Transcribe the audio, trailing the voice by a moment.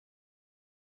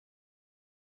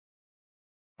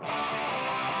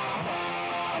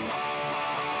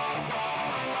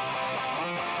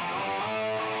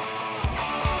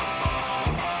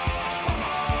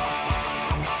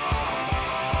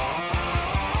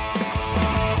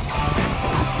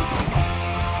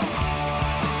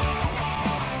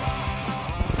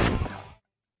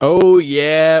Oh,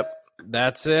 yeah,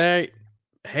 that's it.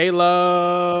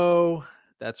 Halo.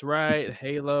 That's right.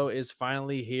 Halo is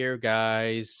finally here,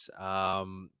 guys.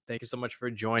 Thank you so much for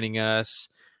joining us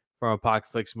from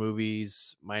Apocalypse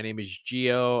Movies. My name is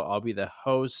Gio. I'll be the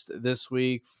host this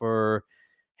week for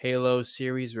Halo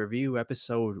series review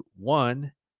episode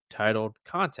 1 titled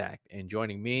Contact. And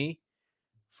joining me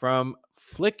from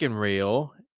Flick and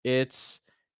Reel, it's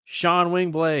Sean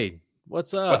Wingblade.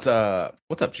 What's What's up?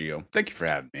 what's up, Gio? Thank you for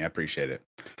having me. I appreciate it.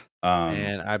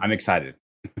 Man, I'm excited.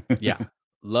 yeah,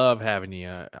 love having you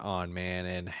on, man.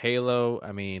 And Halo,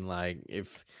 I mean, like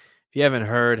if you haven't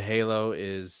heard, Halo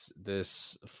is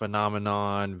this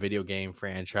phenomenon video game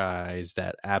franchise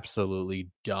that absolutely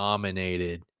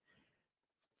dominated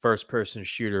first person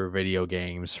shooter video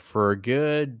games for a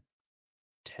good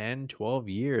 10, 12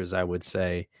 years, I would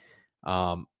say.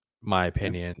 Um, my Yeah.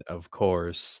 opinion, of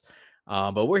course.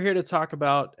 But we're here to talk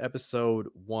about episode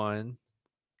 1,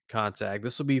 Contact.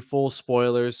 This will be full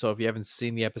spoilers, so if you haven't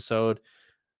seen the episode,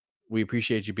 we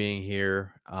appreciate you being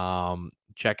here.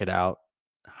 Check it out.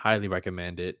 Highly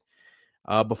recommend it.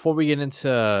 Before we get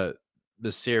into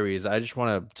the series, I just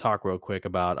want to talk real quick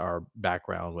about our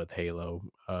background with Halo,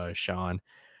 Sean.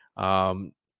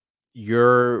 Um,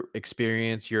 your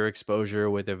experience, your exposure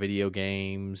with the video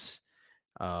games.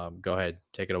 Go ahead,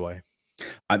 take it away.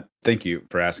 Thank you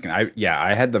for asking.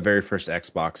 I had the very first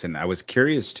Xbox, and I was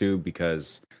curious too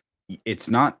because it's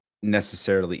not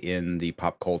necessarily in the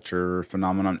pop culture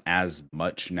phenomenon as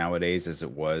much nowadays as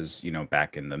it was,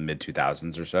 back in the mid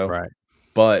 2000s or so. Right.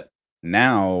 But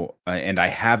now, and I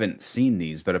haven't seen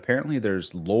these, but apparently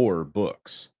there's lore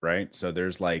books, right? So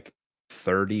there's like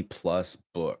 30 plus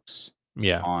books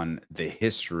Yeah. on the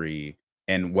history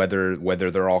and whether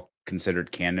they're all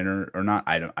considered canon or not.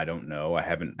 I don't know. I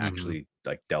haven't Hmm. actually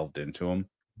like delved into them.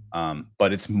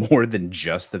 But it's more than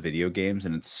just the video games,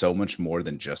 and it's so much more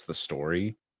than just the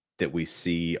story that we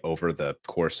see over the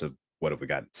course of what have we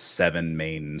got? 7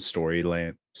 main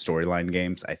storyline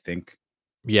games, I think,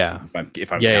 Yeah.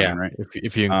 if I'm Yeah. counting Yeah. right.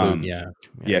 If you include, Um, yeah, yeah, yeah,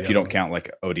 the if you other don't one. count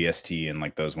like ODST and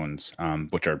like those ones,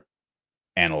 which are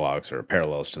analogs or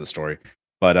parallels to the story.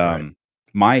 But Right.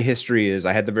 my history is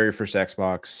I had the very first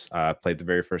Xbox, played the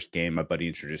very first game. My buddy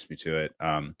introduced me to it.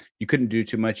 You couldn't do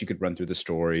too much. You could run through the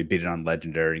story, beat it on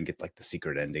legendary, and get like the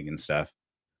secret ending and stuff.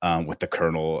 With the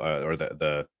Colonel or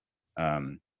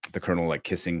the Colonel like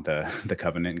kissing the the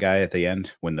Covenant guy at the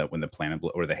end when the planet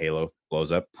or the Halo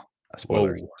blows up.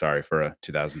 Spoilers. Whoa. Sorry for a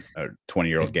 20 or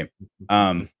 20-year-old game.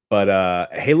 But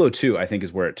Halo 2, I think,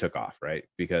 is where it took off, right?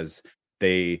 Because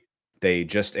they they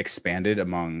just expanded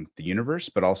among the universe,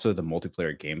 but also the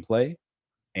multiplayer gameplay.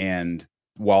 And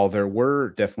while there were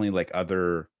definitely like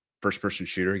other first person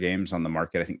shooter games on the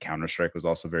market, I think Counter Strike was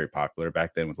also very popular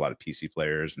back then with a lot of PC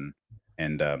players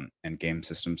and game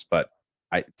systems. But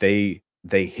they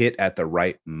hit at the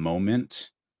right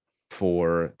moment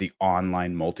for the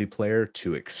online multiplayer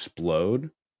to explode,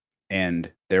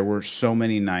 and there were so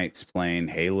many nights playing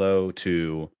Halo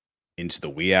 2 into the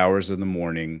wee hours of the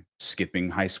morning, skipping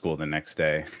high school the next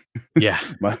day, Yeah.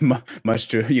 much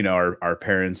to our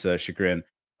parents' chagrin,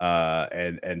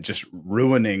 and just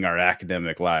ruining our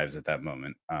academic lives at that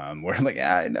moment. We're like,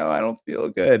 yeah, I know, I don't feel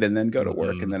good, and then go to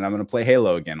work, and Mhm. then I'm gonna play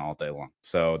Halo again all day long.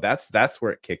 So that's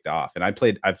where it kicked off, and I've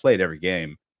played every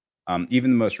game,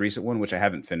 even the most recent one, which I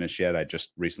haven't finished yet. I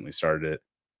just recently started it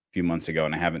a few months ago,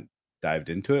 and I haven't dived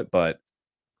into it, but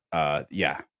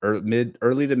yeah,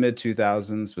 early to mid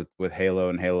 2000s with Halo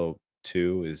and Halo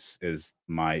 2 is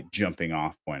my jumping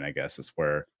off point, I guess. Is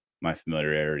where my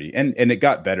familiarity and it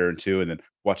got better too, and then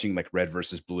watching like Red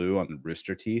versus Blue on the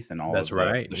Rooster Teeth and all That's of the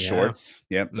right. the Yeah. shorts.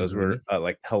 Yep, those were Mhm.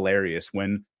 like hilarious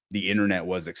when the internet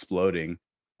was exploding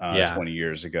Yeah. 20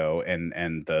 years ago, and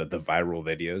the viral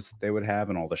videos that they would have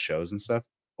and all the shows and stuff.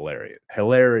 Hilarious.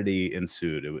 Hilarity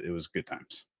ensued. It was good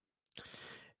times.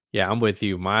 Yeah, I'm with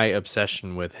you. My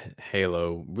obsession with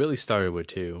Halo really started with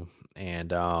 2,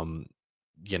 and,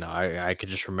 I could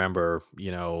just remember,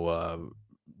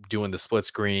 doing the split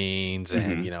screens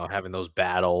and, Mhm. having those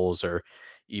battles or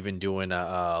even doing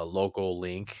a local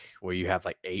link where you have,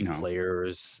 like, 8 No.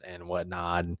 players and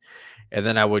whatnot, and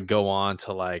then I would go on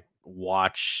to, like,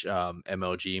 watch,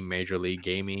 MLG, Major League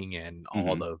Gaming, and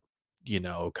all Mhm.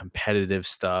 the, competitive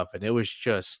stuff, and it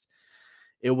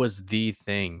was the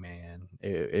thing, man.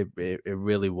 It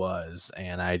really was,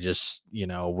 and I just,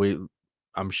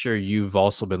 I'm sure you've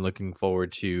also been looking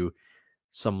forward to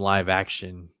some live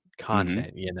action Mhm.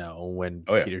 content, when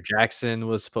Oh yeah. Peter Jackson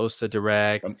was supposed to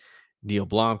direct, Um, Neil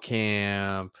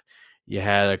Blomkamp, you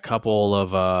had a couple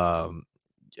of,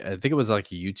 I think it was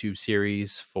like a YouTube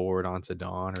series, Forward Onto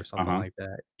Dawn or something Uh-huh. like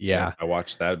that. Yeah, Yeah. I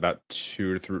watched that about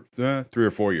 2 or 3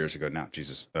 or 4 years ago now.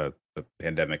 Jesus, the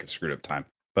pandemic has screwed up time.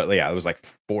 But yeah, it was like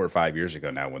 4 or 5 years ago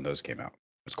now when those came out.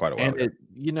 It was quite a while And ago.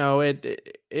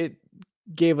 it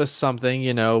gave us something,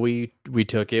 we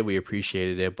took it, we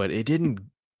appreciated it, but it didn't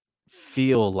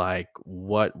feel like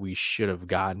what we should have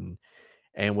gotten.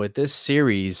 And with this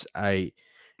series, I've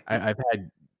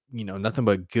had, nothing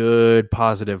but good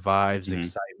positive vibes, Mhm.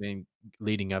 excitement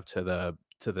leading up to the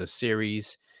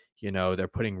series. They're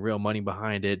putting real money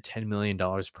behind it, $10 million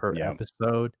per Yeah.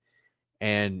 episode,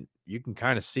 and you can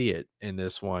kind of see it in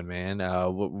this one, man.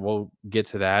 We'll get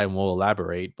to that and we'll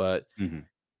elaborate, but Mhm.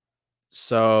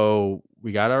 so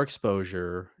we got our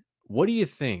exposure. What do you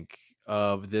think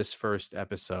of this first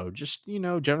episode? Just,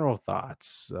 general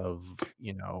thoughts of,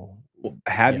 Well,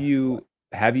 yeah.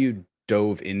 have you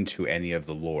dove into any of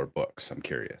the lore books? I'm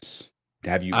curious.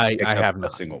 Have you I picked up have a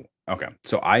not. single Okay.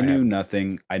 So I have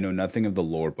I know nothing of the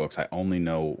lore books. I only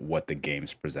know what the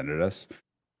games presented us.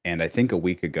 And I think a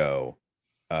week ago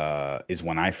is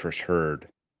when I first heard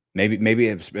maybe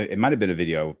it might have been a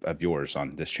video of yours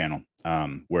on this channel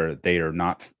where they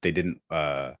didn't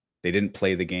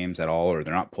play the games at all, or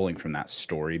they're not pulling from that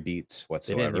story beats They didn't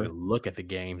whatsoever. even look at the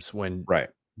games when Right.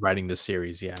 writing the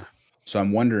series, yeah. So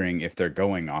I'm wondering if they're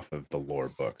going off of the lore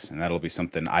books, and that'll be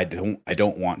something I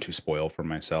don't want to spoil for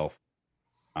myself.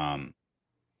 Um,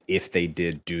 if they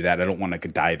did do that, I don't want to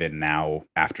dive in now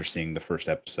after seeing the first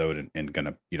episode and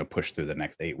gonna push through the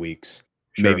next 8 weeks.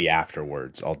 Sure. Maybe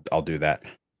afterwards, I'll do that.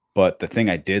 But the thing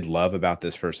I did love about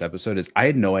this first episode is I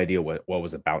had no idea what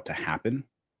was about to happen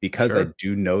because I Sure.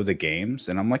 do know the games,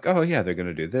 and I'm like, oh yeah, they're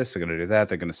gonna do this, they're gonna do that,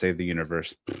 they're gonna save the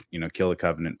universe, kill the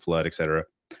Covenant, flood, etc.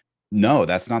 No,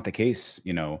 that's not the case.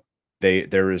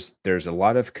 There's a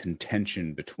lot of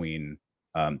contention between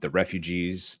the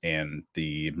refugees and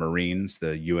the Marines,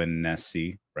 the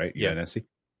UNSC, right? Yep. UNSC.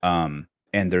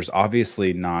 And there's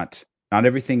obviously not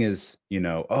everything is,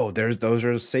 oh, there's those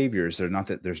are saviors.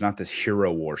 There's not this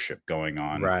hero worship going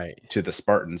on Right. to the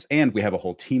Spartans. And we have a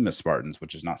whole team of Spartans,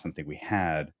 which is not something we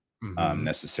had Mhm.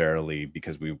 necessarily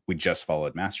because we just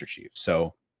followed Master Chief.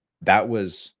 So that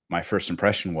was my first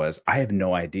impression was I have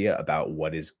no idea about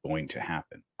what is going to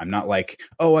happen. I'm not like,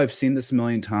 oh, I've seen this a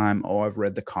million times. Oh, I've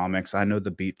read the comics. I know the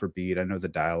beat for beat. I know the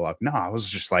dialogue. No, I was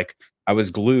just like, I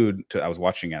was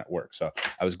watching it at work. So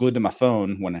I was glued to my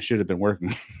phone when I should have been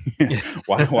working,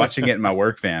 watching it in my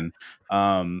work van.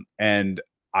 And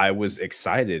I was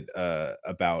excited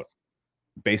about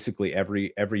basically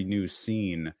every new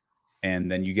scene,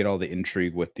 and then you get all the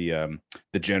intrigue with the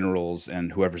generals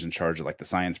and whoever's in charge of like the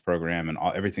science program and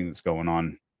everything that's going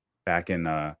on back in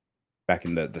the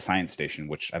science station,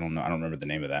 which I don't remember the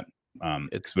name of that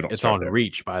because we don't It's start on there.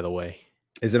 Reach, by the way.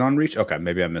 Is it on Reach? Okay,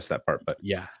 maybe I missed that part, but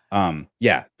Yeah.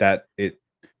 yeah, that it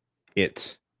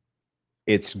it's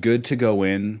good to go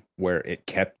in where it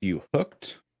kept you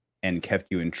hooked and kept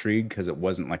you intrigued because it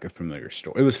wasn't like a familiar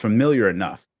story. It was familiar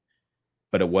enough,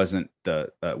 but it wasn't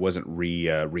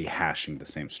rehashing the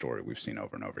same story we've seen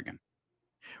over and over again.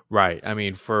 Right. I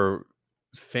mean, for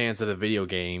fans of the video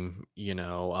game,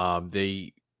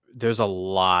 there's a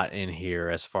lot in here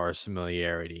as far as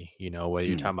familiarity, whether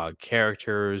you're Mhm, talking about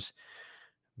characters,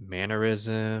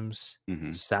 mannerisms,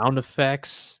 mhm. sound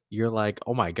effects, you're like,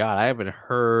 "Oh my god, I haven't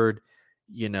heard,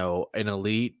 an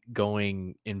elite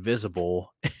going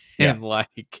invisible Yeah, in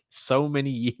like so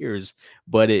many years,"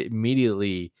 but it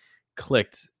immediately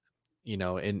clicked,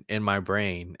 in my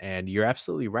brain. And you're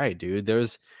absolutely right, dude.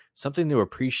 There's something to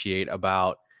appreciate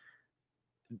about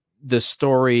the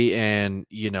story and,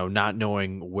 not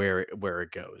knowing where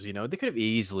it goes. They could have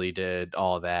easily did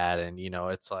all that, and,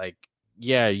 it's like,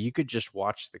 yeah, you could just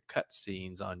watch the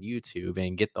cutscenes on YouTube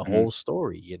and get the mhm, whole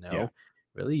story, yeah,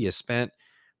 Really, you spent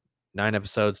 9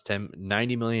 episodes,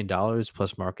 $90 million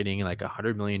plus marketing, and like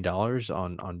 $100 million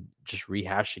on just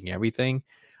rehashing everything.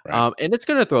 right. And it's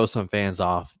gonna throw some fans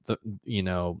off,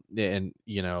 and,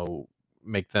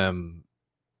 make them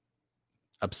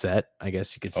upset, I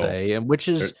guess you could Oh, say, and which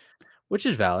there is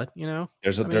valid, I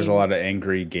there's a mean, lot of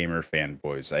angry gamer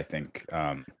fanboys, I think,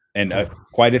 and,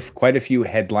 quite a few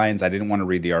headlines. I didn't wanna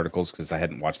read the articles because I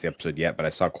hadn't watched the episode yet, but I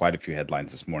saw quite a few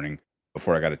headlines this morning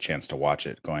before I got a chance to watch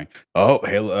it going, "Oh,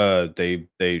 hey,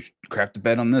 they crapped the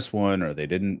bed on this one," or they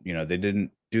didn't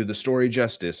do the story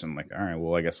justice." I'm like, "Alright,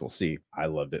 well, I guess we'll see." I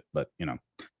loved it, but,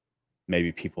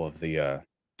 maybe people of the,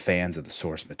 fans of the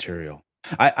source material.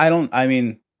 I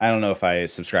mean, I don't know if I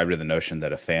subscribe to the notion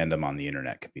that a fandom on the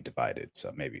internet can be divided,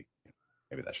 so maybe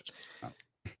that's just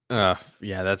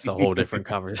yeah, that's a whole different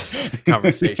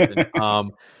conversation.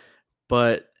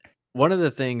 But one of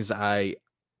the things I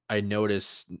I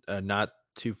noticed not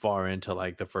too far into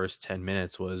like the first 10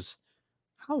 minutes was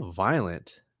how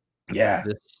violent Yeah.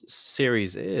 this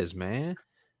series is, man.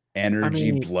 I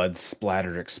Energy, mean, blood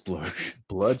splattered explosions.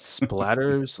 blood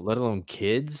splatters, let alone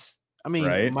kids. I mean,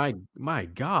 Right? my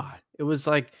God. It was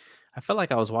like I felt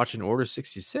like I was watching Order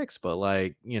 66, but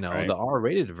like, Right? the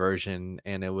R-rated version,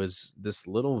 and it was this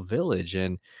little village,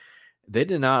 and they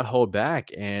did not hold back.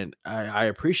 And I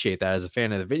appreciate that as a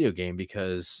fan of the video game,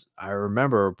 because I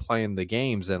remember playing the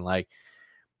games and like,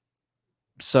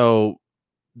 so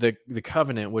the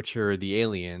Covenant, which are the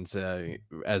aliens,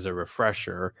 as a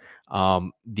refresher,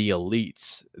 the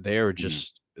elites, they're Mhm.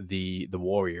 just the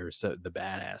warriors, the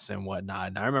badass and whatnot.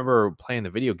 And I remember playing the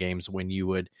video games when you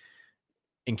would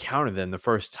encounter them the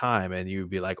first time, and you'd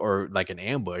be like, or like an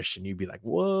ambush, and you'd be like,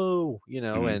 "Whoa,"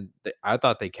 Mhm. And I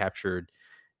thought they captured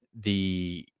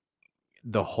the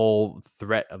the whole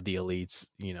threat of the elites,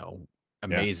 Yeah.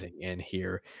 amazing in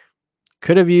here.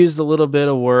 Could have used a little bit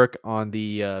of work on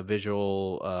the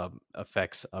visual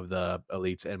effects of the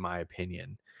elites, in my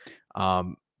opinion.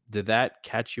 Um, did that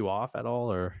catch you off at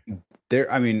all, or There,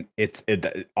 I mean,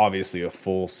 obviously a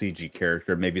full CG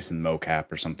character, maybe some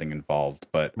mocap or something involved,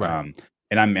 but right?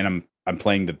 I'm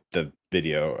playing the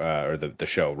video or the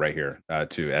show right here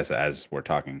too as we're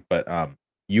talking, but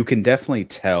you can definitely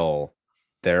tell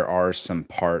there are some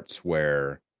parts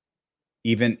where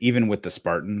even with the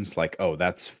Spartans, like, oh,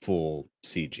 that's full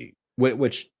CG.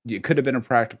 Which it could have been a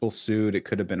practical suit, it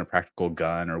could have been a practical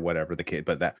gun or whatever the case,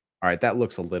 but that all right, that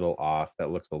looks a little off,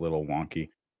 that looks a little wonky.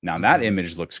 Now that Hmm.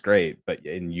 image looks great, but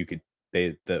and you could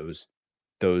those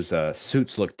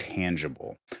suits look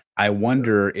tangible. I Sure.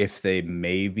 wonder if they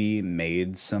maybe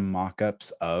made some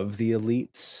mock-ups of the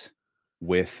elites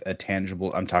with a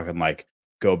tangible. I'm talking like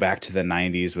go back to the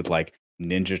 90s with like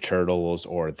Ninja Turtles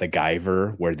or the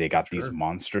Guyver, where they got these Sure.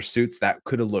 monster suits. That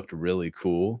could have looked really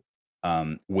cool,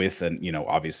 with an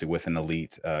obviously with an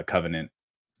elite, Covenant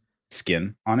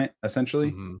skin on it, essentially.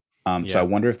 Hmm. So I Yeah.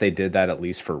 wonder if they did that at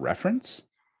least for reference.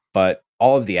 But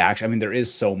all of the action, I mean, there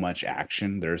is so much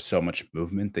action, there's so much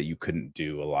movement that you couldn't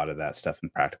do a lot of that stuff in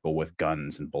practical with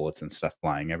guns and bullets and stuff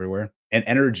flying everywhere. And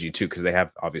energy too, because they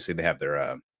have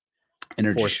their,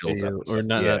 energy Force shields up field and or stuff.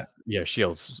 not? Yeah. Yeah,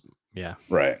 shields. Yeah.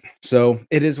 Right. So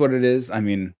it is what it is. I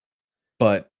mean,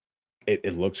 but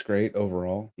it looks great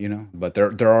overall, but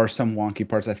there are some wonky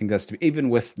parts. I think that's to be, even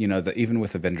with, even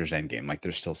with Avengers Endgame, like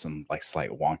there's still some like slight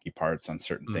wonky parts on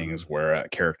certain Hmm. things where a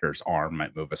character's arm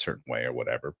might move a certain way or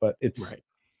whatever, but it's Right.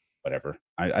 whatever.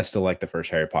 I still like the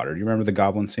first Harry Potter. Do you remember the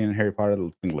goblin scene in Harry Potter?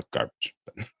 The thing looked garbage,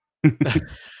 but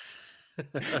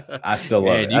I still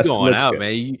love it. Man, you It going looks out, good.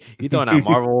 man. You throwing out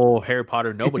Marvel, Harry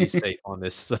Potter. Nobody's safe on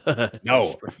this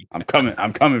No, stream.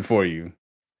 I'm coming for you.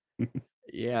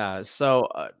 Yeah. So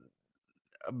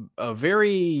a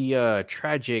very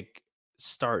tragic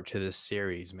start to this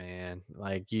series, man.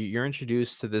 Like you're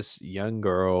introduced to this young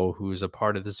girl who's a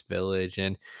part of this village,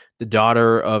 and the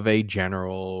daughter of a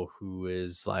general who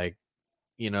is like,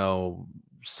 you know,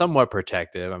 somewhat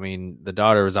protective. I mean, the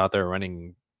daughter was out there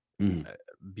running Mhm. uh,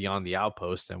 beyond the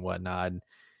outpost and whatnot. And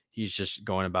he's just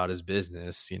going about his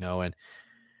business, and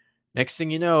next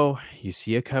thing you know, you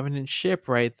see a Covenant ship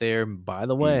right there. By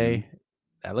the Mhm. way,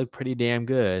 that looked pretty damn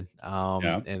good.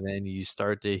 Yeah. And then you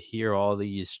start to hear all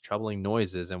these troubling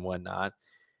noises and whatnot.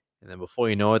 And then before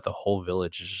you know it, the whole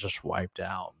village is just wiped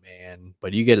out, man.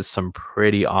 But you get some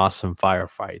pretty awesome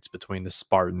firefights between the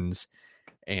Spartans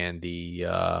and the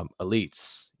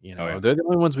elites. Oh yeah. They're the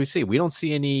only ones we see. We don't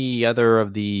see any other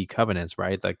of the covenants,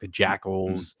 right? Like the Mhm.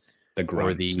 jackals The or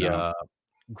grunts, the no.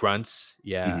 grunts.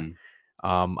 Yeah.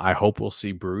 Mhm. I hope we'll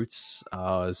see brutes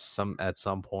at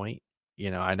some point.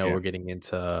 I know Yeah. we're getting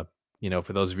into,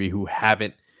 for those of you who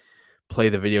haven't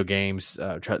played the video games,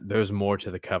 there's more to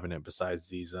the covenant besides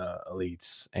these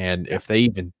elites. And Yeah. if they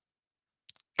even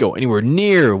go anywhere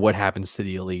near what happens to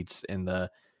the elites in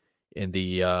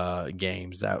the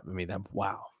games, that I mean that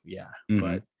wow, yeah. Mhm.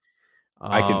 But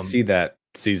I can um see that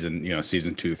season,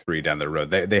 season 2, 3 down the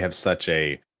road. They have such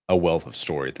a wealth of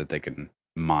story that they can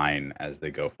mine as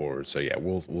they go forward. So yeah,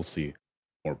 we'll see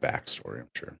more backstory, I'm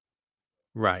sure.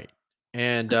 right.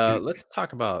 And let's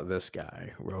talk about this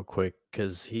guy real quick,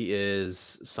 because he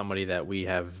is somebody that we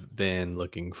have been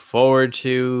looking forward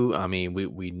to. I mean,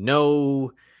 we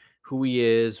know who he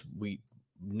is. We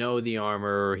know the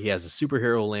armor. He has a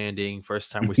superhero landing.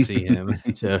 First time we see him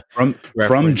to From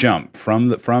reference jump,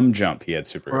 from jump, he had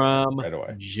superhero landing from right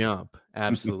away. jump.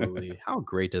 Absolutely. How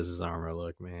great does his armor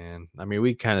look, man? I mean,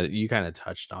 you kind of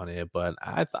touched on it, but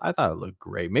I thought it looked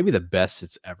great. Maybe the best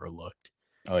it's ever looked.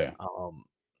 Oh yeah. Um,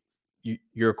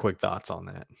 your quick thoughts on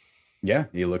that? Yeah,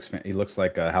 he looks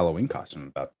like a Halloween costume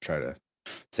about to try to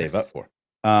save up for.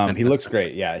 He looks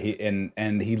great. Yeah,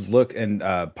 he looked and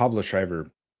Pablo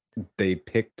Schreiber, they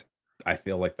picked, I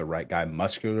feel like, the right guy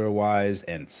muscular wise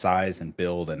and size and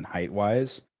build and height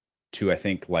wise to, I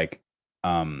think, like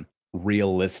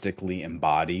realistically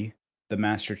embody the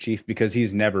Master Chief, because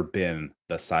he's never been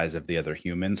the size of the other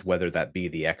humans, whether that be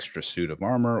the extra suit of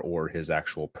armor or his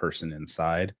actual person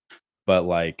inside. But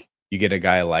like you get a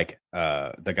guy like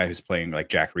the guy who's playing like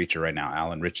Jack Reacher right now,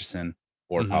 Alan Richardson,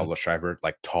 or Hmm. Pablo Schreiber,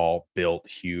 like tall, built,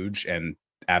 huge, and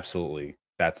absolutely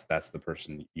that's the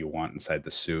person you want inside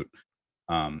the suit.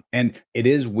 And it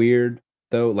is weird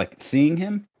though, like seeing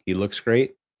him, he looks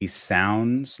great. He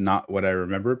sounds not what I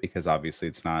remember because obviously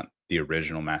it's not the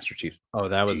original Master Chief. Oh,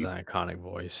 that was Deep, an iconic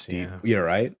voice. deep, Yeah. yeah,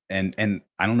 right. And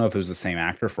I don't know if it was the same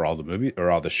actor for all the movie or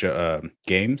all the show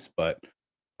games, but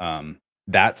um,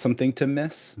 that's something to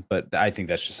miss. But I think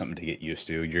that's just something to get used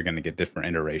to. You're going to get different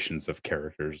iterations of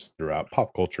characters throughout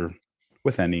pop culture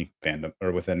with any fandom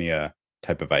or with any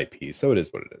type of IP. So it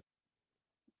is what it is.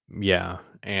 Yeah.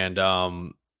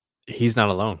 And he's not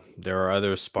alone. There are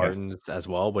other Yes. Spartans as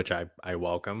well, which I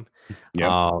welcome. Yep.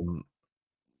 Um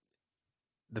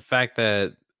the fact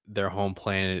that their home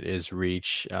planet is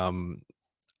Reach, I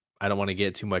don't want to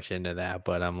get too much into that,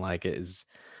 but I'm like, is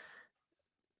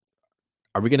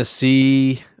are we gonna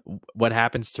see what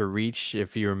happens to Reach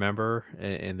if you remember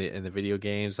in the video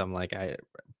games? I'm like, I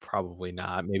probably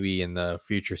not. Maybe in the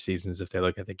future seasons if they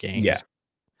look at the Yeah. games.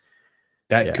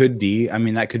 That Yeah. could be. I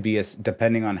mean, that could be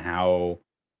depending on how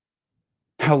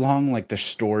long like the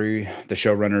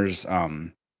showrunners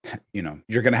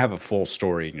you're going to have a full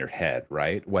story in your head,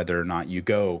 right? Whether or not you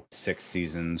go 6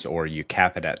 seasons or you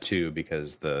cap it at 2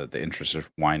 because the interests are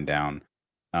wind down.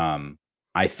 Um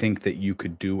I think that you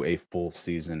could do a full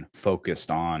season focused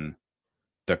on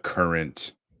the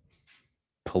current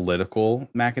political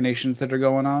machinations that are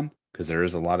going on, because there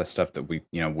is a lot of stuff that we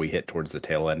hit towards the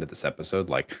tail end of this episode,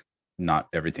 like not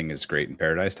everything is great in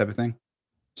paradise type of thing.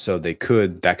 So that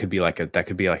could be like a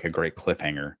great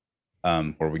cliffhanger,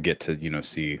 where we get to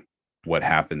see what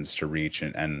happens to Reach,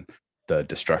 and the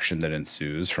destruction that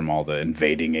ensues from all the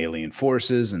invading alien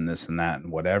forces and this and that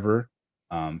and whatever.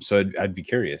 So I'd be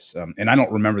curious, and I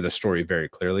don't remember the story very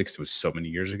clearly because it was so many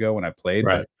years ago when I played,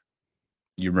 Right. but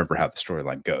you remember how the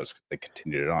storyline goes. They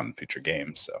continued it on in future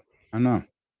games, so I don't know.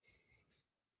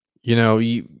 You know,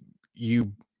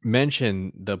 you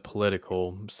mentioned the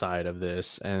political side of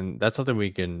this, and that's something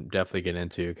we can definitely get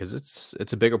into because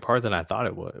it's a bigger part than I thought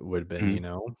it would have been.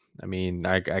 Mhm, I mean,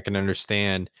 I can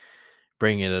understand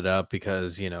bringing it up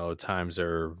because times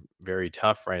are very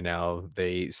tough right now.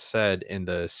 They said in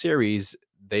the series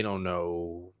they don't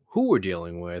know who we're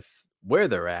dealing with, where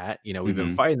they're at. We've been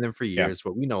mhm, fighting them for yeah, years,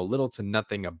 but we know little to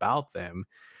nothing about them.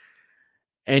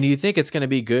 And you think it's going to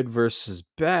be good versus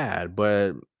bad,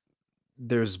 but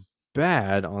there's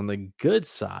bad on the good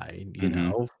side,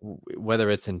 mhm, whether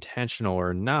it's intentional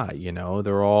or not.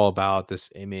 They're all about this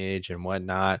image and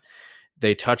whatnot.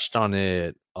 They touched on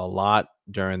it a lot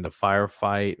during the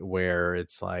firefight where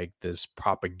it's like this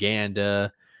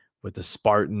propaganda with the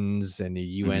Spartans and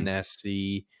the mhm,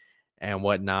 UNSC and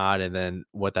whatnot, and then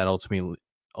what that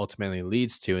ultimately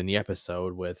leads to in the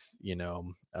episode with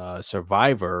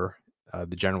Survivor,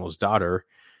 the general's daughter.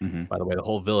 mhm, By the way, the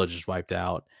whole village is wiped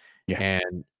out, yeah,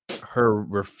 and her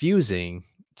refusing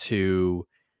to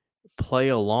play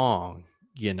along,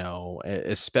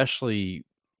 especially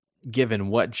given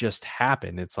what just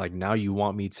happened. It's like now you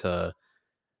want me to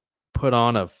put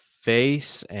on a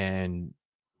face and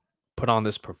put on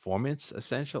this performance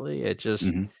essentially. It just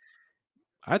mhm.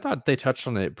 I thought they touched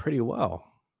on it pretty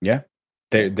well. Yeah.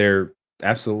 They're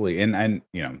absolutely, and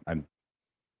I'm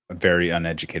very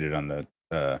uneducated on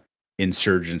the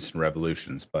insurgents and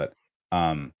revolutions, but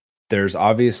um there's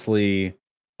obviously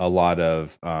a lot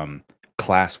of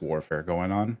class warfare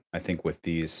going on, I think, with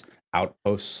these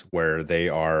outposts where they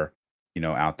are,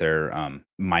 out there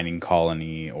mining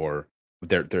colony, or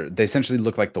they essentially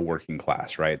look like the working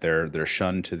class, right? They're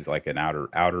shunned to like an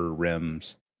outer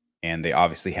rims, and they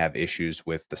obviously have issues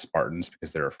with the Spartans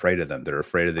because they're afraid of them. They're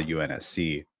afraid of the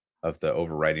UNSC, of the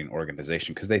overriding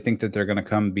organization, because they think that they're going to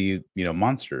come be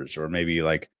monsters, or maybe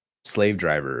like slave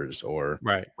drivers, or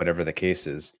Right. whatever the case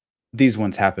is. These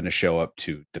ones happen to show up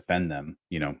to defend them,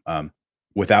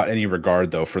 without any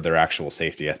regard though for their actual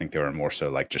safety. I think they were more so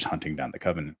like just hunting down the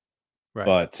Covenant. Right.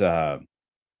 But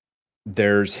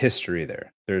there's history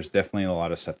there. There's definitely a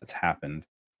lot of stuff that's happened.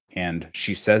 And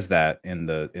she says that in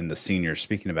the scene you're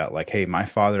speaking about, like, hey, my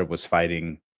father was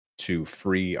fighting to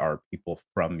free our people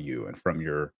from you and from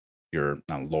your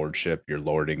lordship, your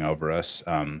lording over us,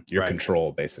 your Right.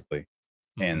 control, basically.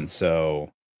 And Mhm.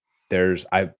 so there's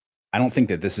I I don't think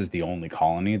that this is the only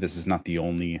colony. This is not the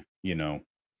only,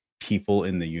 people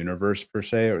in the universe per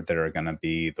se, or that are going to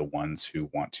be the ones who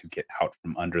want to get out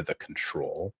from under the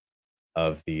control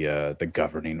of the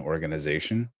governing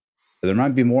organization. But there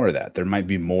might be more of that. There might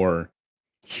be more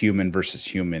human versus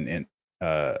human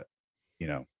uh,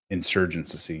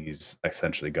 insurgencies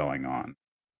essentially going on,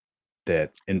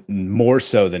 that and more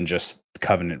so than just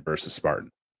Covenant versus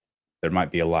Spartan. There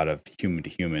might be a lot of human to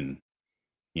human,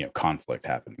 conflict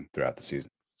happening throughout the season.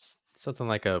 Something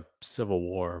like a civil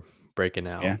war breaking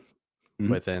Yeah. out Mhm.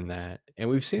 within that, and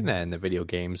we've seen that in the video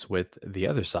games with the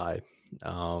other side.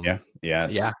 Yeah. Yeah,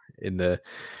 Yes. in the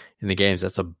games,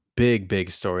 that's a big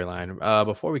storyline.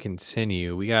 Before we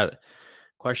continue, we got a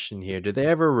question here. Did they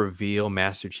ever reveal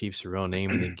Master Chief's real name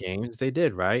in the games? They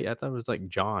did, right? I thought it was like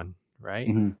John, right?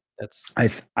 Mhm. That's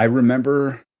I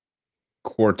remember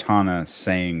Cortana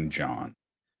saying John.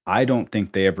 I don't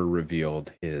think they ever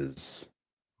revealed his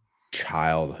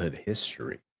childhood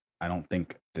history. I don't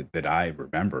think that I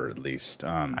remember, at least,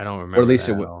 I don't or at remember least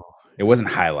that at all. it wasn't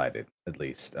highlighted. At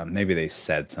least, maybe they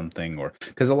said something, or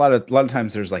because a lot of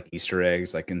times there's like Easter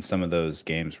eggs, like in some of those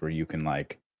games where you can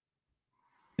like,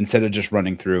 instead of just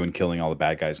running through and killing all the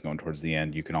bad guys going towards the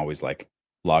end, you can always like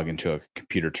log into a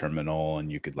computer terminal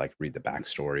and you could like read the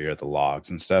backstory or the logs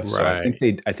and stuff. So Right. I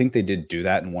think they did do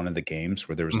that in one of the games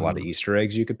where there was a lot of Mhm. Easter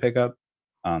eggs you could pick up.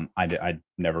 I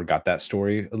never got that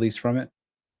story, at least from it.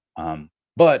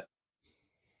 But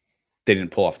they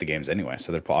didn't pull off the games anyway,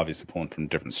 so they're obviously pulling from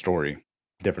different story,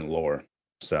 different lore.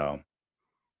 So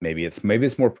maybe it's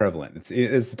more prevalent.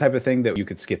 It's the type of thing that you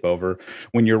could skip over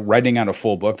when you're writing out a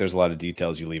full book. There's a lot of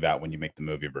details you leave out when you make the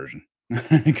movie version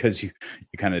because you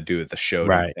kind of do it the show don't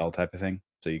Right. tell type of thing.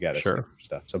 So you got to skip Sure.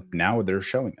 stuff. So now they're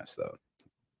showing us though.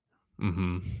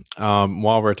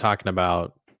 While we're talking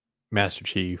about Master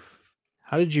Chief,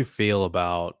 how did you feel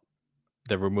about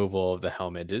the removal of the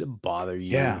helmet? Did it bother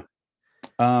Yeah.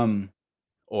 you? Um.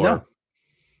 No, Or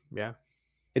yeah,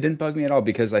 it didn't bug me at all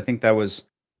because I think that was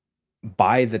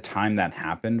by the time that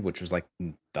happened, which was like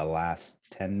the last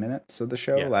 10 minutes of the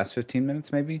show, yeah. last 15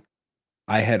 minutes maybe.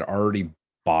 I had already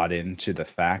bought into the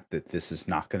fact that this is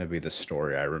not going to be the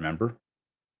story I remember.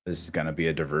 This is going to be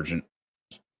a divergent,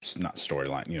 not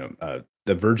storyline,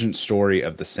 divergent story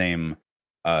of the same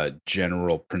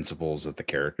general principles of the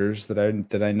characters that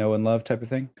I know and love, type of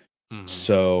thing. Mhm.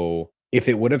 So if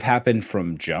it would have happened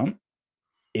from jump,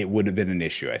 it would have been an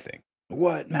issue. I think.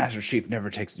 What Master Chief never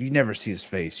takes? You never see his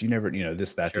face. You never,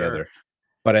 this, that, the Sure. other.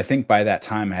 But I think by that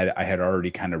time, I had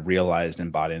already kind of realized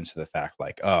and bought into the fact,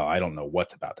 like, oh, I don't know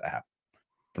what's about to happen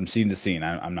from scene to scene.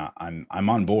 I'm not. I'm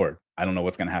on board. I don't know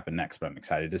what's going to happen next, but I'm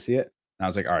excited to see it. And I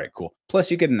was like, all right, cool. Plus,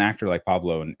 you get an actor like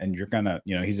Pablo, and you're gonna,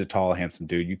 he's a tall, handsome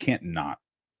dude. You can't not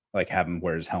like have him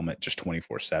wear his helmet just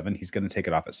 24/7. He's gonna take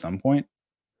it off at some point.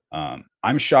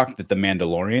 I'm shocked that the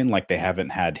Mandalorian, like, they haven't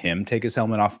had him take his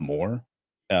helmet off more,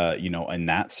 in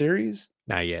that series.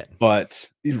 Not yet. But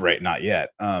right, not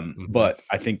yet. Mhm. But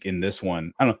I think in this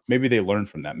one, I don't know, maybe they learned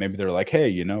from that. Maybe they're like, "Hey,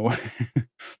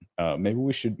 maybe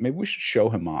we should show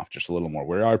him off just a little more.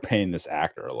 We are paying this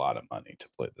actor a lot of money to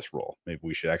play this role. Maybe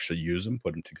we should actually use him,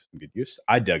 put him to some good use."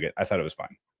 I dug it. I thought it was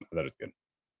fine. I thought it was good.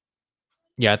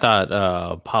 Yeah, I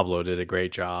thought Pablo did a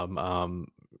great job.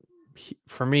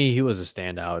 For me, he was a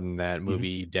standout in that Mhm.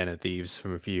 movie Den of Thieves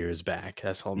from a few years back.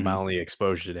 That's my Mhm. only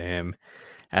exposure to him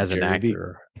as an Jerry B.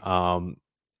 actor.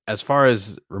 As far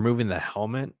as removing the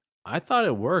helmet, I thought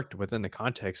it worked within the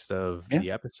context of Yeah.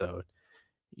 the episode.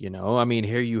 I mean,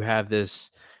 here you have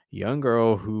this young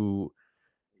girl who,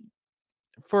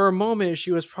 for a moment,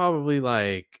 she was probably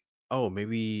like, oh,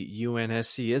 maybe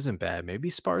UNSC isn't bad. Maybe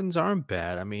Spartans aren't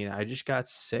bad. I mean, I just got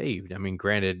saved. I mean,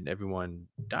 granted, everyone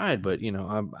died, but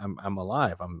I'm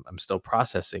alive. I'm still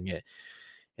processing it.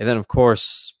 And then, of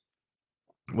course,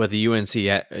 what the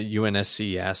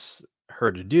UNSC asks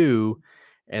her to do,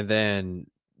 and then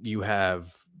you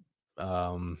have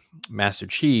um, Master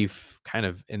Chief kind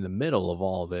of in the middle of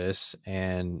all this,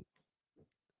 and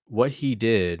what he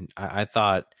did, I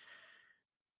thought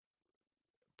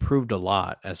proved a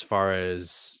lot as far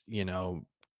as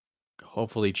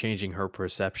hopefully changing her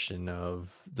perception of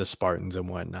the Spartans and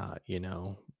whatnot.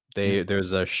 Yeah.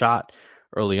 There's a shot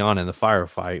early on in the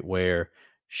firefight where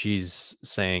she's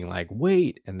saying like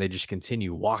wait, and they just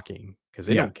continue walking because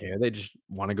they Yeah. don't care, they just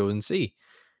want to go and see.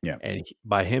 Yeah. And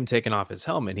by him taking off his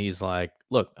helmet, he's like,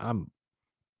 look, I'm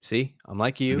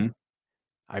like you.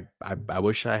 Mhm. I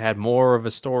wish I had more of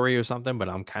a story or something, but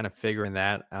I'm kind of figuring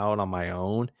that out on my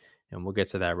own, and we'll get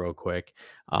to that real quick.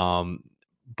 Um,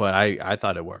 but I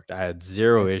thought it worked. I had Yeah.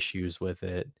 zero issues with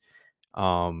it.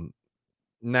 Um,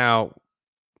 Now,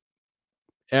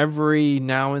 every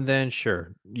now and then,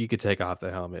 sure, you could take off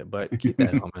the helmet, but keep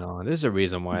that helmet on. There's a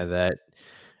reason why that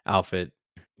outfit,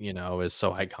 is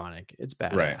so iconic. It's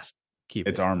Right. badass. Keep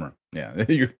It's it. armor. Yeah.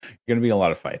 You're gonna be a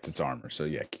lot of fights. It's armor. So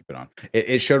yeah, keep it on.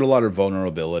 It showed a lot of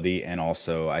vulnerability, and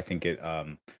also I think it gave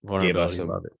us Vulnerability, a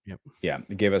love it. Yep. yeah,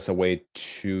 it gave us a way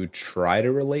to try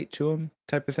to relate to him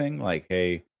type of thing. Like,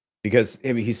 hey, because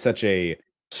I mean he's such a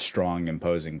strong,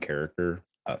 imposing character,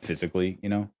 physically,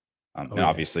 Oh and yeah.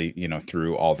 obviously,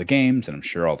 through all the games and I'm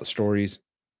sure all the stories,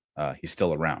 he's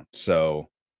still around. So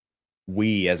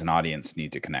we as an audience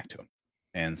need to connect to him.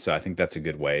 And so I think that's a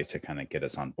good way to kind of get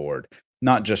us on board,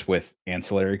 not just with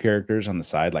ancillary characters on the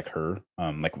side like her,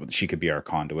 like she could be our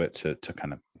conduit to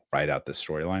kind of write out this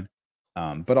storyline,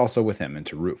 but also with him and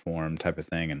to root for him type of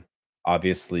thing. And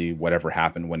obviously, whatever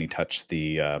happened when he touched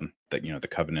the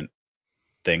Covenant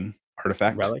thing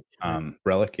artifact, Relic, right?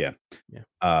 relic, yeah, Yeah.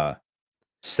 uh,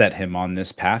 set him on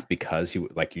this path because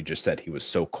like you just said, he was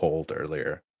so cold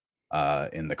earlier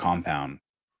in the compound,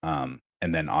 and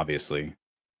then obviously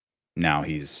now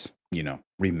he's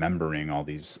remembering all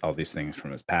these things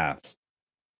from his past.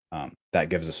 That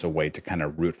gives us a way to kind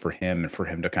of root for him and for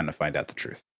him to kind of find out the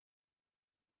truth.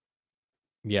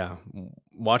 Yeah.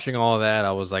 Watching all of that,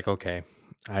 I was like, okay,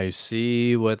 I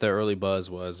see what the early buzz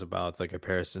was about the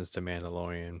comparisons to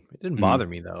Mandalorian. It didn't Mhm. bother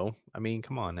me though. I mean,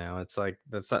 come on now. It's like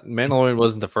that's not Mandalorian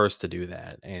wasn't the first to do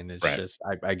that. And it's Right. just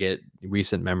I get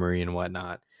recent memory and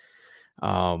whatnot.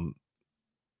 Um,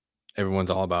 everyone's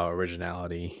all about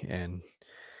originality and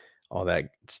all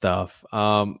that stuff.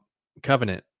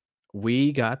 Covenant,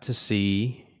 we got to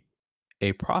see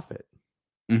a prophet.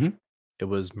 Hmm. It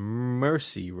was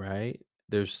Mercy, right?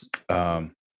 There's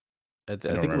um I I don't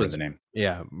think it remember the was, name.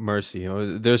 yeah, Mercy.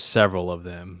 There's several of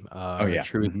them. Oh yeah.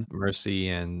 Truth, Hmm. Mercy,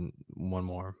 and one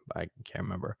more. I can't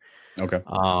remember. Okay.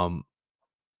 Um,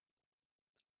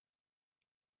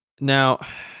 now,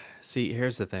 see,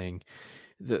 here's the thing.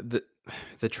 The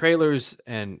the trailers,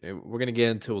 and we're gonna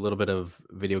get into a little bit of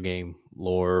video game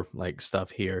lore like stuff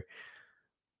here.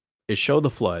 It showed the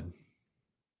flood.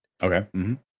 Okay.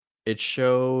 Hmm. It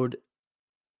showed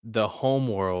the home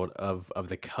world of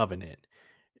the Covenant.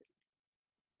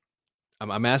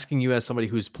 I'm asking you as somebody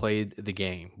who's played the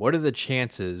game. What are the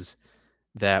chances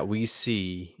that we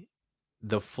see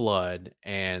the flood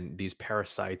and these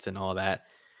parasites and all that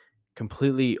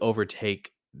completely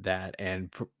overtake that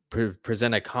and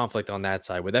present a conflict on that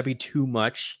side? Would that be too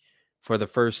much for the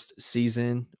first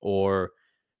season, or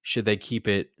should they keep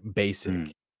it Mm.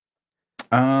 basic?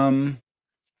 um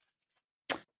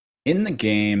in the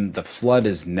game, the flood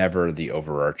is never the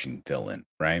overarching villain,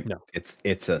 right? No,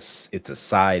 It's a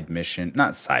side mission,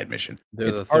 not side mission. they're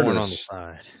It's the part of thorn on the this.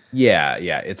 side. Yeah,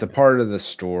 yeah, it's a part of the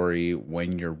story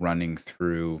when you're running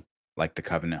through, like, the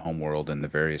Covenant homeworld and the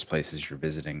various places you're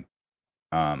visiting,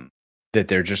 um, that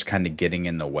they're just kinda getting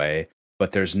in the way,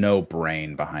 but there's no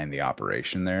brain behind the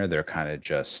operation there, they're kinda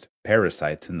just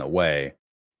parasites in the way,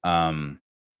 um,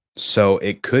 so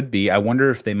it could be I wonder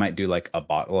if they might do, like, a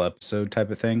bottle episode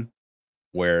type of thing,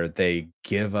 where they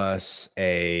give us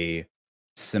a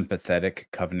sympathetic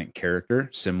Covenant character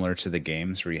similar to the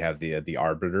games where you have the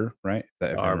Arbiter, right? That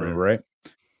The if I remember Arbiter.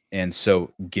 right. And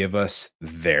so give us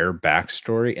their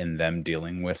backstory and them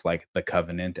dealing with like the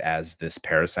Covenant as this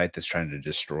parasite that's trying to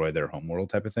destroy their homeworld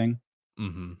type of thing.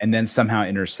 Hmm. And then somehow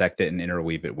intersect it and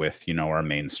interweave it with, our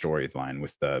main storyline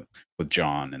with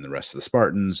John and the rest of the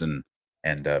Spartans and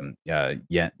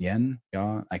Yen,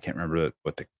 I can't remember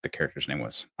what the character's name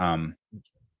was.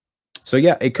 So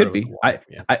yeah, it could Started with be. the Y.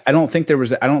 Yeah. I don't think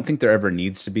I don't think there ever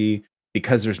needs to be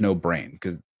because there's no brain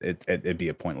because it'd be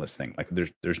a pointless thing. Like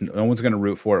there's no one's going to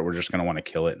root for it. We're just going to want to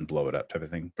kill it and blow it up type of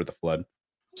thing for the flood.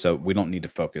 So we don't need to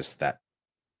focus that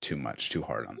too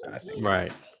hard on that. I think.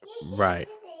 Right. Right.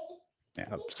 Yeah.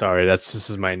 Oh, sorry, this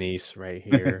is my niece right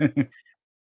here.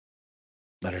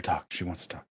 Let her talk. She wants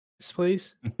to Yes,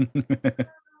 please. talk.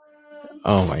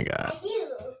 Oh my god.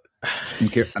 I'm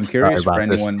Sorry curious for about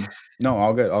this. anyone. No,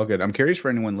 all good, all good. I'm curious for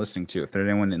anyone listening too. If there's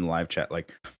anyone in the live chat,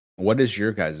 like, what is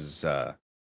your guys'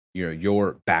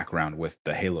 your background with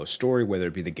the Halo story, whether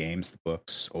it be the games, the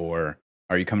books, or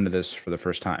are you coming to this for the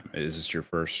first time? Is this your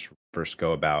first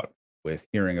go about with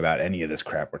hearing about any of this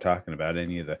crap we're talking about?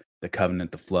 Any of the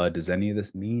Covenant, the Flood? Does any of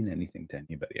this mean anything to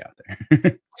anybody out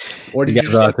there, or You did you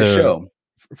guys just will have like the to show?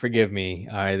 forgive me.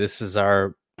 All right, this is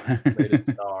our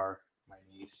latest star, my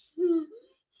niece.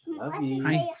 Love you.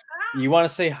 Hi, You want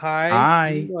to say hi? You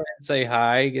hi. go ahead and say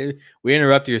hi. We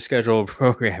interrupt your scheduled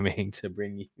programming to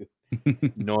bring you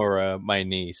Nora, my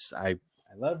niece. I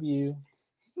love you.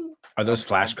 Are those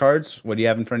flashcards? What do you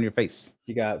have in front of your face?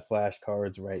 You got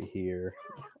flashcards right here.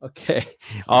 Okay,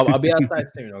 I'll be outside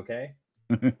soon. Okay.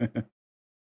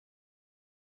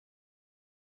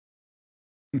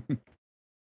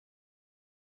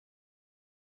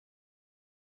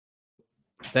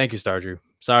 Thank you, Stardrew.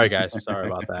 Sorry, guys. Sorry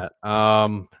about that.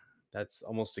 That's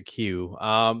almost a cue.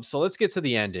 So let's get to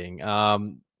the ending.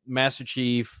 Master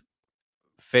Chief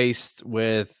faced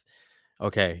with,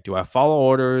 okay, do I follow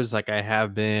orders like I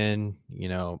have been?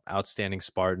 Outstanding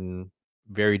Spartan,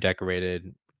 very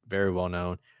decorated, very well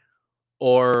known,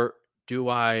 or do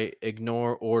I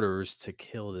ignore orders to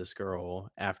kill this girl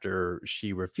after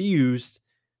she refused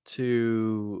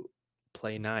to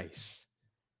play nice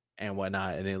and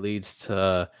whatnot? And it leads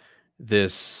to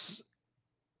this,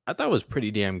 I thought it was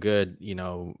pretty damn good,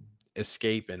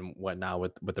 escape and whatnot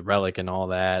with the relic and all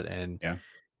that. And Yeah.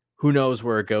 who knows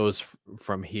where it goes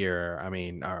from here? I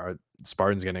mean, are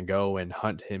Spartan's going to go and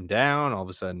hunt him down? All of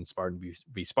a sudden, Spartan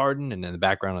be Spartan, and in the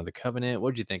background of the Covenant.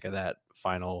 What did you think of that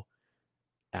final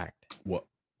act?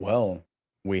 Well,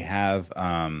 we have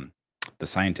the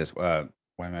scientist. Why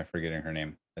am I forgetting her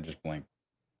name? I just blinked.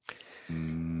 Hold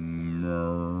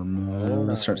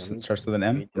on, Starts with an let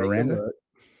M. me take a Miranda. look.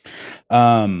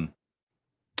 Um,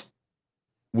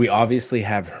 we obviously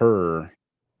have her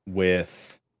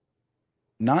with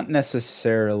not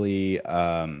necessarily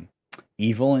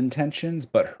evil intentions,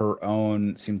 but her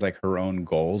own seems like her own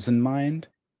goals in mind.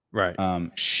 Right.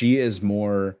 She is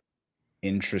more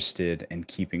interested in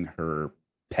keeping her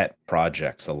pet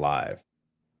projects alive.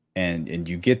 And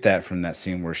you get that from that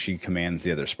scene where she commands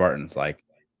the other Spartans, like,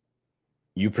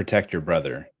 you protect your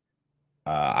brother.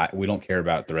 We don't care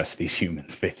about the rest of these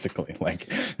humans, basically. Like,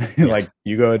 Yeah. like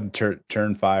you go ahead and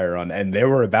turn fire on, and they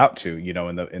were about to,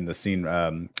 in the scene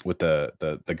with the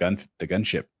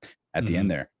gunship at the Mhm.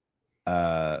 end there.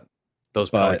 Those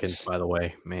pelicans, But by the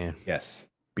way, man, yes,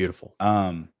 beautiful.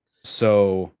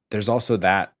 so there's also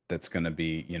that's going to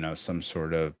be, some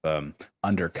sort of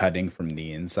undercutting from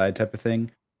the inside type of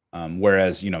thing.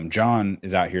 Whereas, John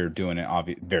is out here doing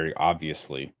it very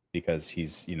obviously because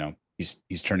he's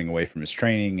turning away from his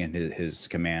training and his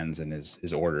commands and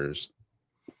his orders.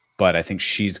 But I think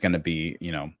she's going to be,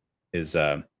 his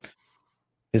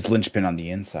his linchpin on the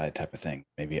inside type of thing,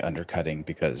 maybe undercutting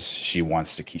because she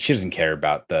doesn't care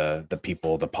about the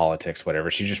people, the politics,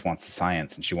 whatever. She just wants the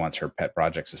science and she wants her pet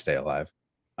projects to stay alive.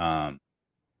 Um,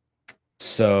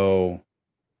 so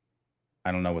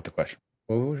I don't know what the question.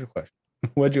 What was your question?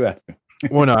 What'd you ask me?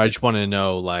 Well, no, I just want to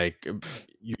know, like,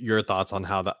 your thoughts on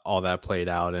how all that played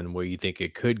out and where you think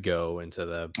it could go into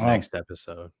the Oh, next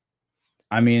episode.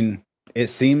 I mean, it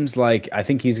seems like I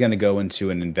think he's going to go into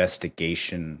an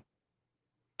investigation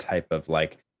type of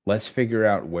like, let's figure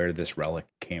out where this relic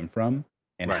came from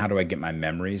and how Right. do I get my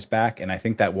memories back? And I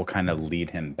think that will kind of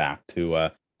lead him back to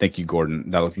thank you,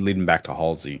 Gordon. That'll lead him back to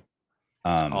Halsey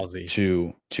Halsey.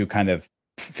 to kind of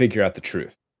figure out the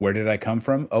truth. Where did I come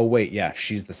from? Oh wait, yeah,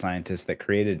 she's the scientist that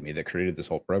created me, that created this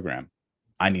whole program.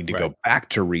 I need to Right. go back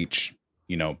to Reach,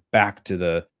 back to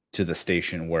the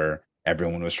station where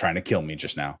everyone was trying to kill me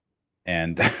just now.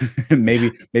 And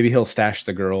maybe he'll stash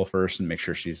the girl first and make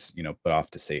sure she's, put off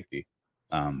to safety.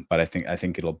 But I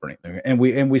think it'll bring and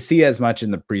we see as much in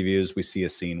the previews. We see a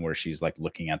scene where she's like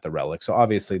looking at the relic. So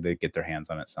obviously they get their hands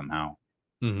on it somehow.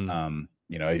 Hmm.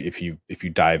 If you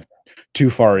dive too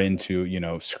far into,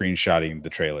 screenshotting the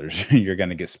trailers, you're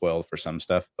gonna get spoiled for some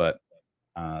stuff. But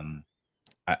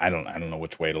I don't know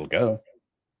which way it'll go.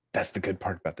 That's the good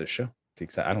part about this show. It's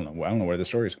exciting. I don't know where the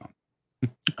story's going.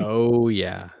 Oh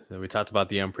yeah. So we talked about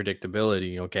the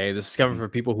unpredictability. Okay. This is coming Mhm. from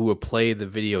people who have played the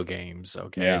video games.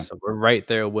 Okay. Yeah. So we're right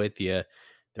there with you.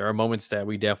 There are moments that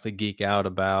we definitely geek out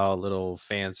about, little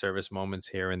fan service moments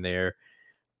here and there.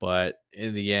 But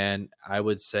in the end, I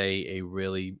would say a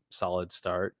really solid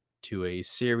start to a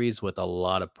series with a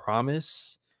lot of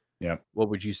promise. Yeah. What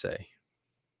would you say?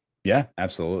 Yeah,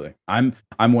 absolutely. I'm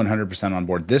 100% on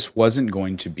board. This wasn't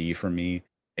going to be for me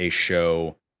a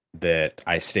show that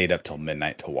I stayed up till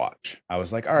midnight to watch. I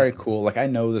was like, all right, Mhm. cool. Like I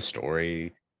know the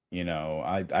story,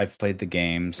 I've played the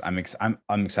games. I'm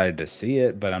excited to see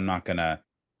it, but I'm not gonna.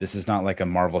 This is not like a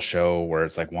Marvel show where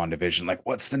it's like WandaVision, like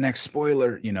what's the next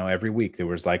spoiler? Every week there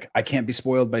was like I can't be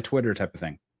spoiled by Twitter type of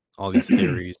thing. All these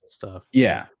theories and stuff.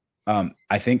 Yeah. Yeah.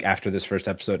 I think after this first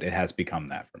episode, it has become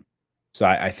that for me. So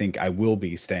I think I will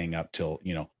be staying up till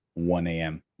 1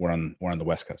 a.m. We're on the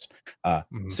West Coast.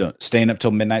 Mhm. So staying up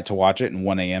till midnight to watch it and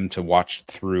 1 a.m. to watch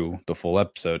through the full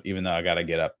episode, even though I got to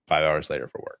get up 5 hours later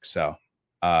for work. So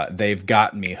they've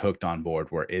got me hooked on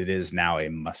board where it is now a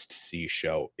must see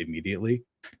show immediately.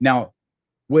 Now,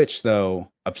 which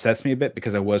though upsets me a bit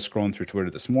because I was scrolling through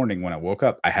Twitter this morning when I woke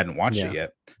up. I hadn't watched it Yeah.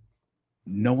 yet.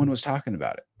 no one was talking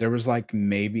about it. There was like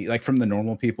maybe like from the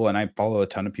normal people, and I follow a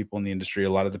ton of people in the industry. A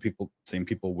lot of the people, same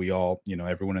people we all,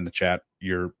 everyone in the chat,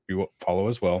 you follow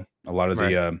as well. A lot of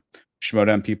Right. the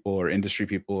Schmodown people or industry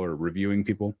people or reviewing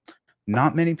people.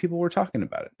 Not many people were talking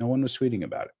about it. No one was tweeting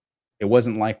about it. It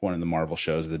wasn't like one of the Marvel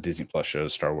shows, the Disney Plus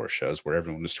shows, Star Wars shows, where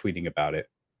everyone was tweeting about it,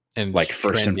 And like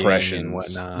first trending and impressions.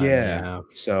 whatnot. Yeah. Yeah.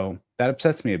 So that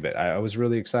upsets me a bit. I was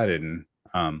really excited, and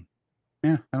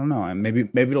yeah, I don't know. Maybe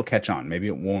it'll catch on. Maybe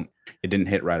it won't. It didn't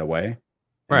hit right away, and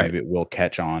Right. maybe it will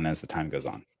catch on as the time goes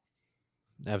on.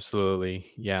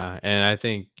 Absolutely. Yeah. And I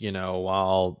think,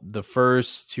 while the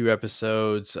first two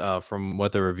episodes, from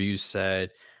what the reviews said,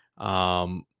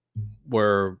 um,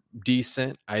 were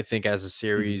decent, I think as the Mhm.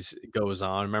 series goes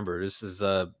on, remember, this is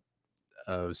a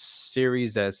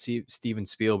series that Steven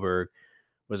Spielberg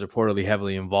was reportedly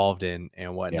heavily involved in and Yeah,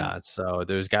 whatnot. So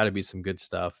there's got to be some good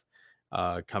stuff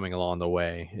coming along the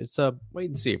way. It's a wait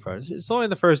and see approach. It's only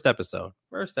the first episode.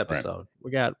 First right. episode. We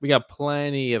got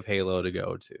plenty of Halo to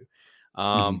go to.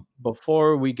 Mhm.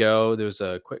 Before we go, there's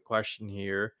a quick question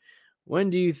here. When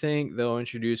do you think they'll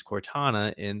introduce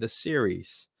Cortana in the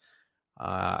series?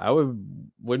 I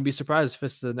wouldn't be surprised if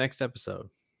it's the next episode,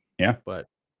 Yeah. but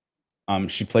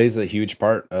She plays a huge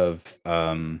part of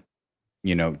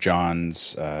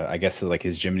John's I guess like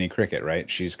his Jiminy Cricket, right?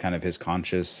 She's kind of his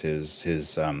conscious,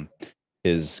 his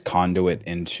conduit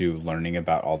into learning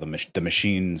about all the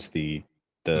machines, mm,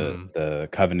 the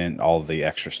covenant, all the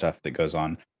extra stuff that goes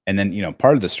on. And then,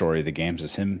 part of the story of the games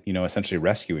is him, essentially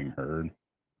rescuing her.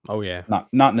 oh yeah,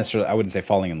 Not necessarily, I wouldn't say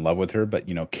falling in love with her, but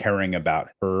caring about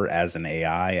her as an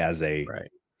AI, as right.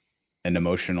 an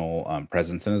emotional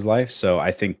presence in his life. So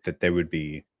I think that it'd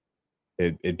be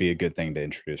a good thing to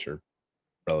introduce her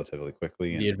relatively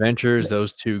quickly. The And adventures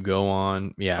those 2 go on,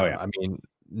 oh yeah, yeah, I mean,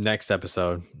 next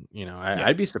episode, yeah,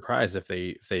 I'd be surprised if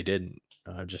they didn't,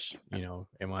 just,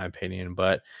 in my opinion,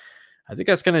 but I think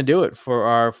that's gonna do it for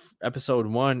our episode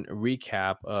 1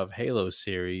 recap of Halo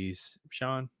series.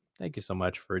 Sean, thank you so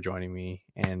much for joining me,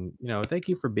 and, thank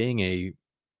you for being a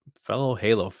fellow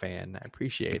Halo fan. I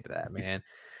appreciate that, man.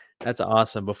 That's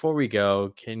awesome. Before we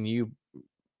go, can you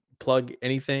plug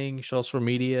anything, social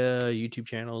media, YouTube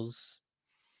channels?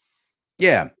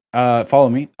 yeah. Follow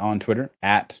me on Twitter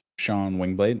at Sean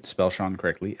Wingblade. Spell Sean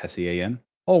correctly, Sean,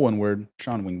 all one word.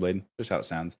 Sean Wingblade, just how it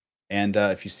sounds. And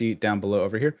if you see down below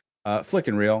over here, Flick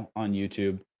and Reel on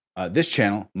YouTube. This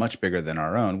channel much bigger than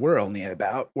our own. We're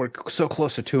so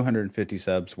close to 250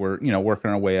 subs. We're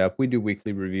working our way up. We do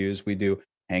weekly reviews. We do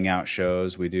hangout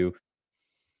shows. We do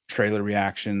trailer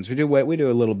reactions. We do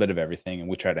a little bit of everything, and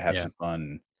we try to have Yeah. some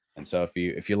fun. And so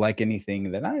if you like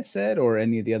anything that I said or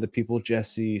any of the other people,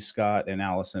 Jesse, Scott, and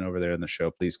Allison over there in the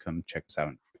show, please come check us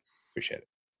out. Appreciate it.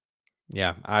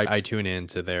 Yeah, I tune in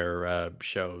to their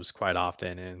shows quite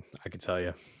often, and I can tell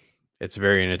you, it's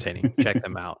very entertaining. Check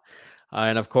them out.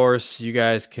 And of course, you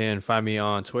guys can find me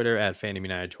on Twitter at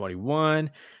FandomUnited21.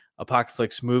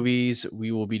 Apocalypse Movies,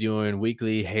 we will be doing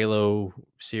weekly Halo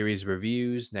series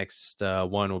reviews. Next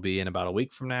one will be in about a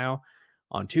week from now.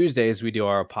 On Tuesdays, we do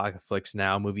our Apocalypse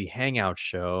Now movie hangout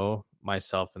show.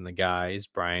 Myself and the guys,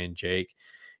 Brian, Jake,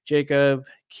 Jacob,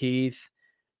 Keith,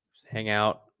 hang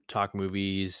out, talk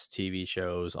movies, TV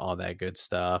shows, all that good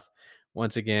stuff.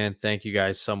 Once again, thank you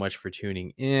guys so much for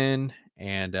tuning in,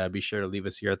 and be sure to leave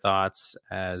us your thoughts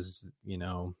as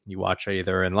you watch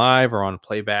either in live or on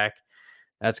playback.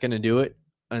 That's going to do it.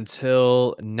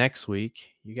 Until next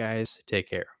week, you guys take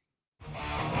care.